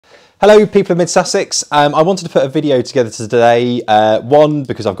Hello people of Mid Sussex. I wanted to put a video together today. One,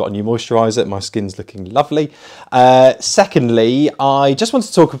 because I've got a new moisturiser, my skin's looking lovely. Secondly, I just want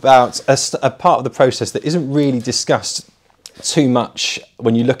to talk about a part of the process that isn't really discussed too much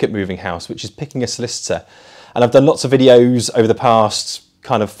when you look at moving house, which is picking a solicitor. And I've done lots of videos over the past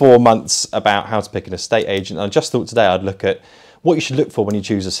kind of 4 months about how to pick an estate agent. And I just thought today I'd look at what you should look for when you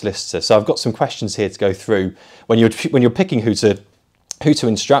choose a solicitor. So I've got some questions here to go through when you're picking who to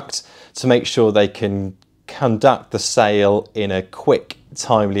instruct, to make sure they can conduct the sale in a quick,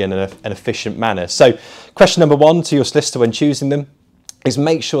 timely and an efficient manner. So question number one to your solicitor when choosing them is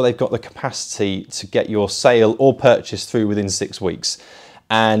make sure they've got the capacity to get your sale or purchase through within 6 weeks.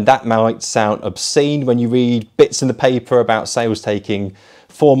 And that might sound obscene when you read bits in the paper about sales taking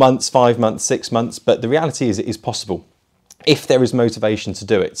 4 months, 5 months, 6 months, but the reality is it is possible if there is motivation to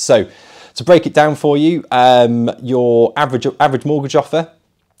do it. So to break it down for you, your average mortgage offer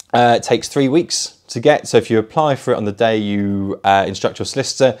takes 3 weeks to get. So if you apply for it on the day you instruct your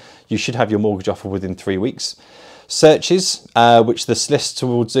solicitor, you should have your mortgage offer within 3 weeks. Searches, which the solicitor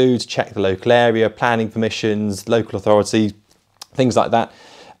will do to check the local area, planning permissions, local authority, things like that.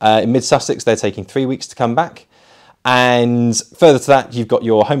 In Mid Sussex, they're taking 3 weeks to come back. And further to that, you've got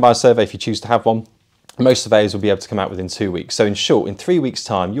your home buyer survey if you choose to have one. Most surveyors will be able to come out within 2 weeks. So in short, in 3 weeks'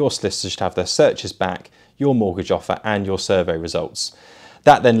 time, your solicitor should have their searches back, your mortgage offer and your survey results.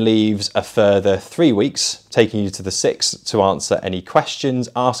 That then leaves a further 3 weeks, taking you to the 6th to answer any questions,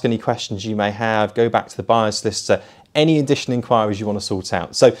 ask any questions you may have, go back to the buyer's solicitor, any additional inquiries you want to sort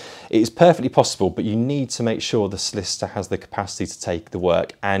out. So it is perfectly possible, but you need to make sure the solicitor has the capacity to take the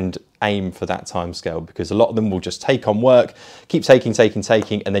work and aim for that timescale, because a lot of them will just take on work, keep taking,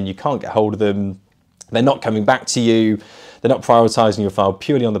 and then you can't get hold of them. They're not coming back to you. They're not prioritising your file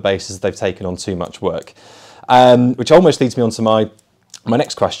purely on the basis they've taken on too much work. Which almost leads me on to my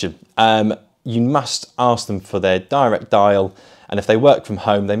next question. You must ask them for their direct dial, and if they work from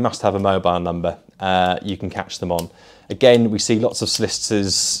home, they must have a mobile number you can catch them on. Again, we see lots of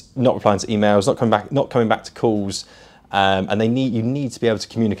solicitors not replying to emails, not coming back to calls, and you need to be able to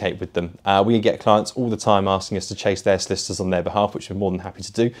communicate with them. We get clients all the time asking us to chase their solicitors on their behalf, which we're more than happy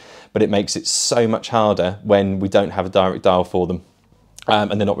to do, but it makes it so much harder when we don't have a direct dial for them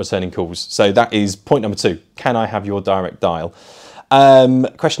and they're not returning calls. So that is point number 2. Can I have your direct dial?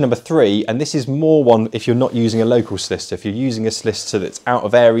 Question number 3, and this is more one if you're not using a local solicitor. If you're using a solicitor that's out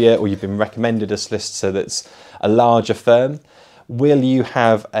of area, or you've been recommended a solicitor that's a larger firm, will you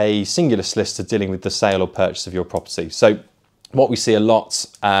have a singular solicitor dealing with the sale or purchase of your property? So what we see a lot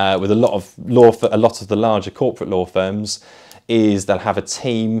with a lot of the larger corporate law firms is they'll have a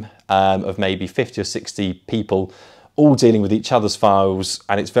team of maybe 50 or 60 people all dealing with each other's files,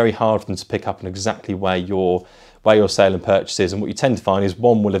 and it's very hard for them to pick up on exactly where your sale and purchase is. And what you tend to find is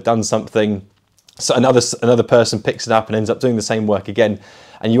one will have done something, so another person picks it up and ends up doing the same work again,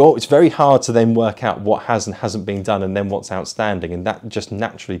 and it's very hard to then work out what has and hasn't been done and then what's outstanding, and that just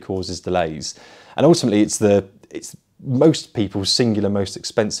naturally causes delays. And ultimately it's most people's singular most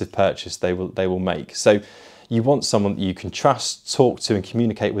expensive purchase they will make. So you want someone that you can trust, talk to and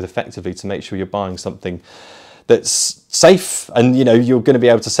communicate with effectively to make sure you're buying something that's safe and you're going to be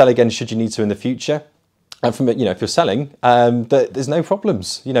able to sell again should you need to in the future. And from if you're selling, there's no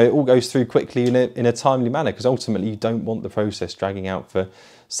problems. It all goes through quickly in a timely manner, because ultimately you don't want the process dragging out for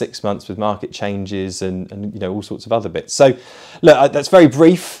 6 months with market changes and all sorts of other bits. So look, that's very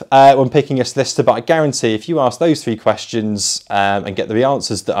brief when picking a solicitor, but I guarantee if you ask those 3 questions and get the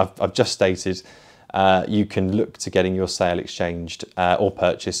answers that I've just stated, you can look to getting your sale exchanged or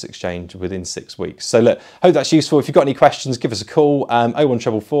purchase exchanged within 6 weeks. So look, hope that's useful. If you've got any questions, give us a call,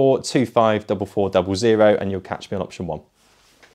 01444 254400, and you'll catch me on option 1.